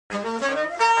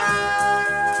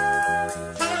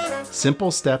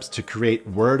Simple steps to create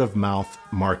word-of-mouth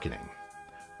marketing.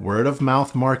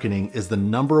 Word-of-mouth marketing is the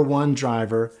 #1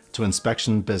 driver to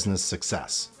inspection business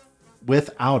success.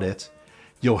 Without it,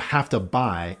 you'll have to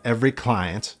buy every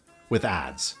client with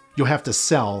ads. You'll have to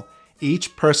sell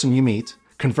each person you meet,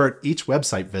 convert each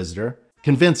website visitor,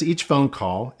 convince each phone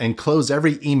call, and close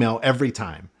every email every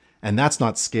time. And that's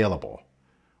not scalable.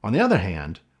 On the other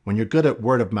hand, when you're good at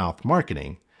word-of-mouth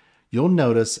marketing, you'll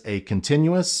notice a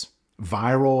continuous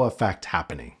viral effect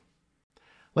happening.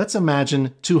 Let's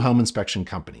imagine 2 home inspection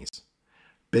companies,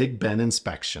 Big Ben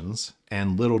Inspections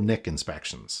and Little Nick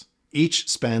Inspections. Each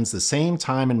spends the same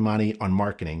time and money on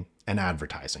marketing and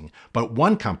advertising, but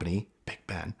one company, Big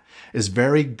Ben, is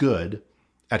very good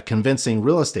at convincing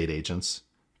real estate agents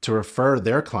to refer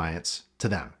their clients to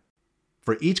them.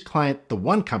 For each client the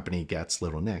one company gets,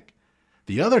 Little Nick,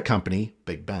 the other company,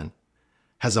 Big Ben,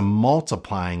 has a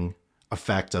multiplying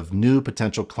effect of new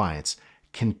potential clients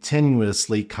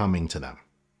continuously coming to them.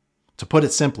 To put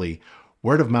it simply,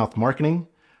 word-of-mouth marketing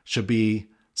should be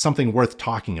something worth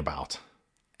talking about.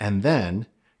 And then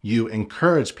you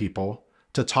encourage people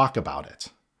to talk about it.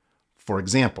 For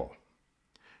example,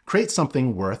 create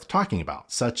something worth talking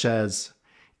about, such as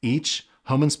each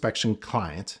home inspection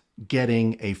client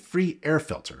getting a free air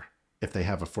filter if they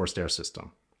have a forced air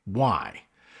system. Why?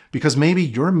 Because maybe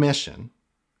your mission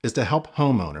is to help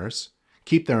homeowners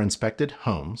keep their inspected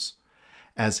homes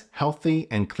as healthy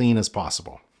and clean as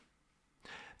possible.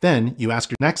 Then you ask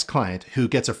your next client who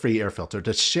gets a free air filter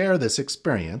to share this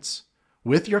experience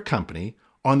with your company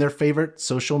on their favorite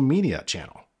social media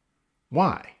channel.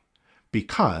 Why?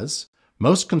 Because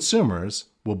most consumers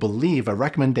will believe a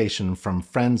recommendation from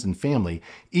friends and family,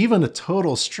 even a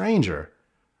total stranger,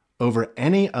 over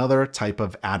any other type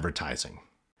of advertising.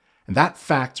 And that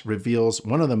fact reveals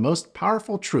one of the most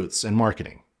powerful truths in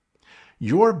marketing.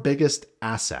 Your biggest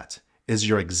asset is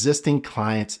your existing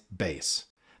client base.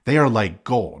 They are like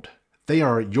gold. They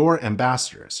are your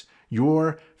ambassadors,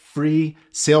 your free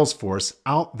sales force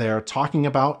out there talking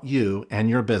about you and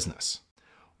your business.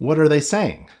 What are they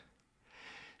saying?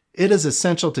 It is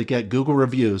essential to get Google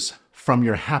reviews from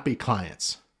your happy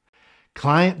clients.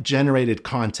 Client-generated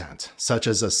content, such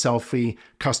as a selfie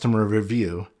customer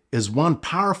review, is one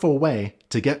powerful way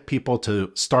to get people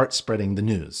to start spreading the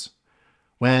news.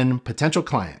 When potential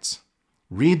clients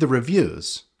read the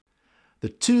reviews, the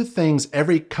 2 things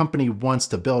every company wants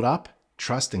to build up,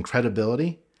 trust and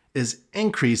credibility, is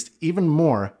increased even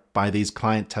more by these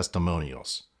client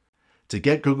testimonials. To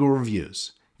get Google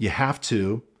reviews, you have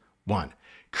to, 1,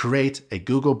 create a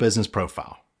Google business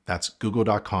profile. That's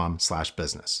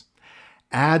google.com/business.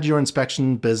 Add your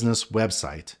inspection business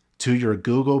website to your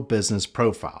Google business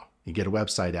profile. You get a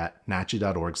website at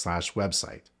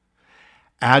nachi.org/website.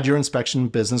 Add your inspection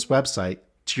business website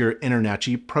to your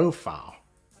InterNACHI profile.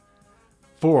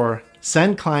 4,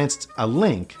 send clients a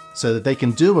link so that they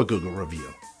can do a Google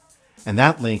review. And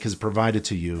that link is provided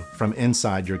to you from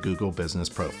inside your Google business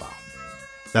profile.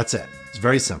 That's it. It's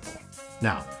very simple.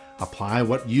 Now, apply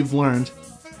what you've learned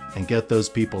and get those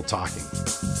people talking.